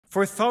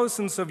For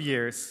thousands of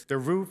years, the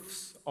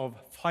roofs of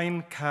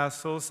fine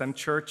castles and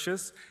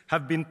churches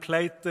have been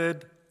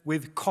plated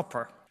with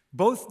copper.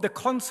 Both the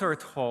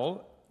concert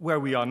hall, where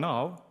we are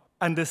now,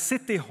 and the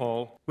city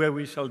hall, where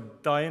we shall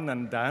dine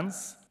and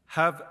dance,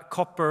 have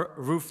copper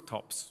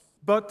rooftops.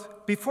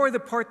 But before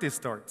the party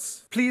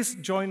starts, please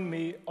join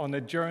me on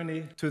a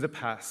journey to the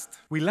past.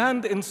 We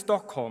land in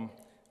Stockholm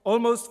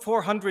almost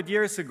 400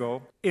 years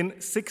ago in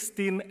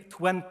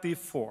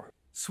 1624.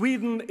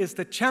 Sweden is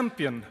the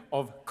champion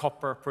of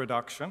copper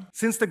production.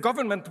 Since the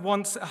government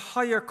wants a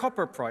higher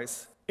copper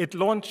price, it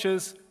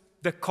launches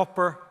the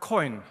copper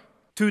coin.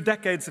 2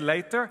 decades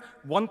later,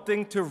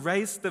 wanting to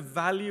raise the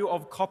value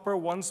of copper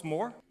once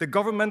more, the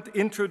government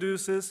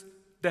introduces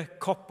the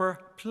copper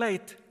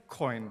plate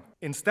coin.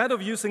 Instead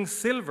of using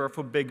silver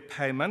for big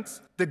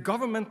payments, the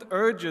government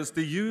urges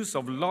the use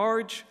of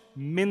large,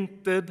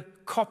 minted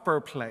copper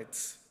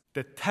plates.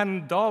 The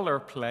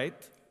 $10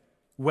 plate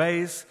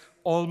weighs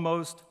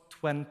almost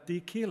 20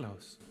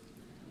 kilos.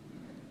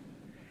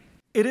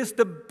 It is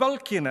the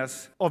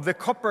bulkiness of the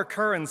copper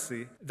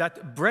currency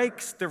that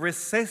breaks the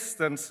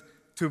resistance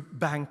to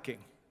banking.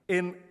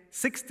 In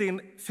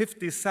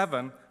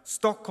 1657,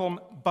 Stockholm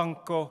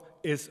Banco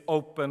is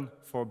open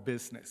for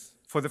business.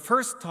 For the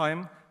first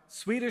time,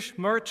 Swedish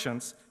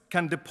merchants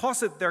can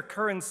deposit their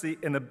currency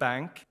in a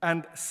bank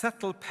and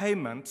settle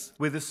payments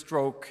with a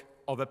stroke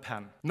of a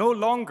pen. No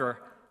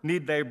longer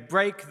need they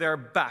break their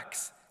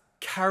backs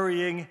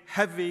carrying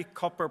heavy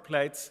copper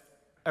plates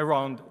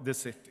around the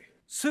city.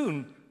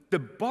 Soon, the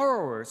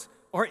borrowers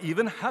are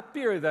even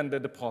happier than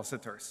the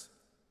depositors.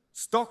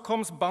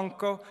 Stockholm's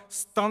Banco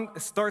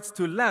starts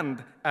to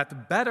lend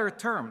at better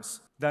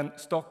terms than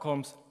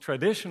Stockholm's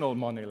traditional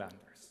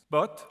moneylenders.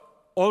 But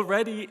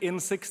already in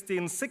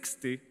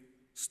 1660,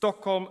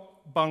 Stockholm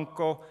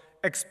Banco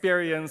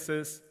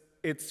experiences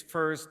its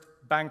first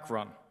bank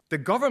run. The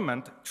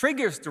government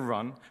triggers the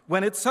run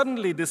when it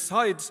suddenly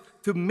decides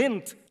to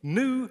mint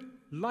new,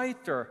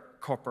 lighter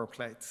copper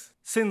plates.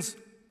 Since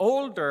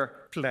older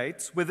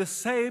plates with the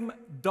same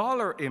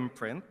dollar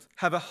imprint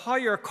have a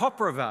higher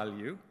copper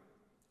value,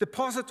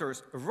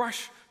 depositors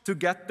rush to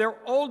get their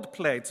old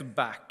plates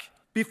back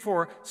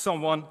before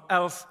someone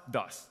else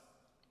does.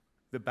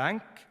 The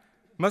bank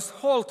must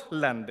halt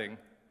lending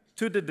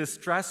to the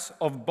distress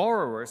of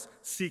borrowers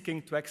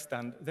seeking to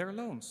extend their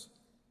loans.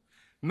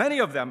 Many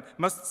of them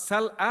must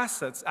sell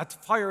assets at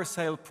fire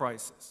sale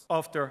prices.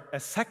 After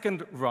a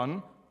second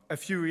run, a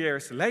few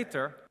years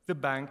later, the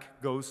bank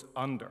goes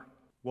under.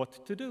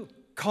 What to do?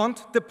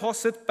 Can't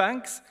deposit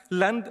banks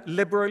lend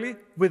liberally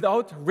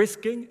without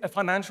risking a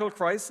financial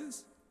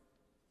crisis?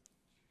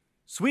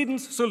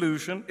 Sweden's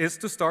solution is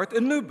to start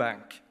a new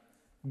bank,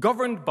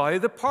 governed by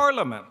the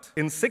parliament.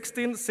 In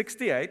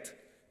 1668,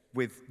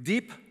 with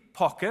deep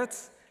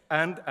pockets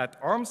and at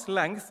arm's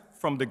length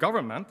from the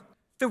government,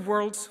 the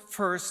world's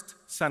first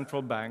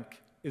central bank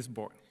is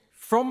born.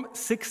 From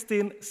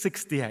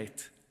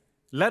 1668,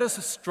 let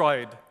us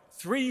stride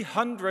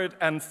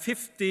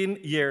 315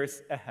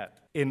 years ahead.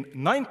 In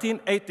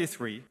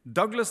 1983,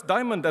 Douglas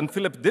Diamond and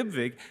Philip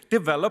Dybvig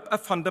develop a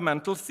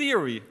fundamental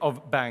theory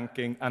of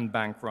banking and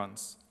bank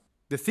runs.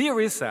 The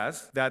theory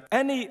says that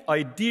any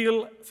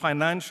ideal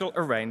financial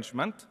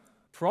arrangement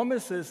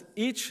promises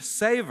each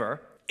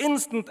saver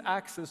instant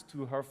access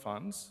to her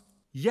funds,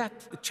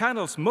 yet it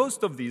channels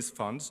most of these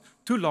funds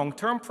to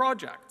long-term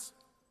projects.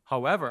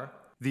 However,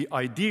 the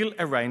ideal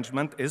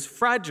arrangement is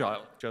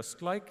fragile,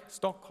 just like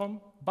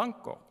Stockholm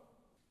Banco.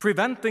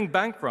 Preventing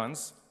bank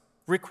runs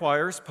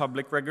requires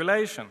public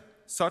regulation,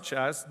 such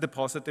as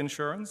deposit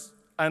insurance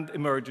and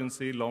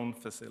emergency loan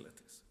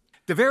facilities.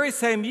 The very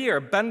same year,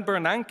 Ben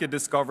Bernanke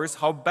discovers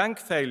how bank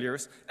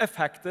failures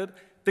affected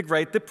the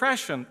Great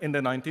Depression in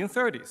the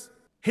 1930s.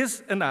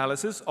 His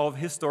analysis of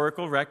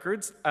historical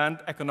records and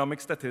economic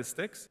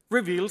statistics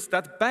reveals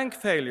that bank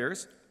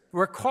failures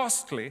were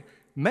costly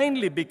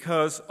mainly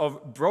because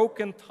of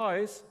broken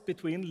ties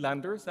between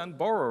lenders and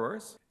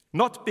borrowers,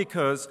 not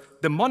because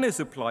the money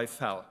supply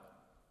fell,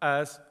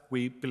 as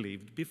we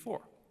believed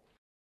before.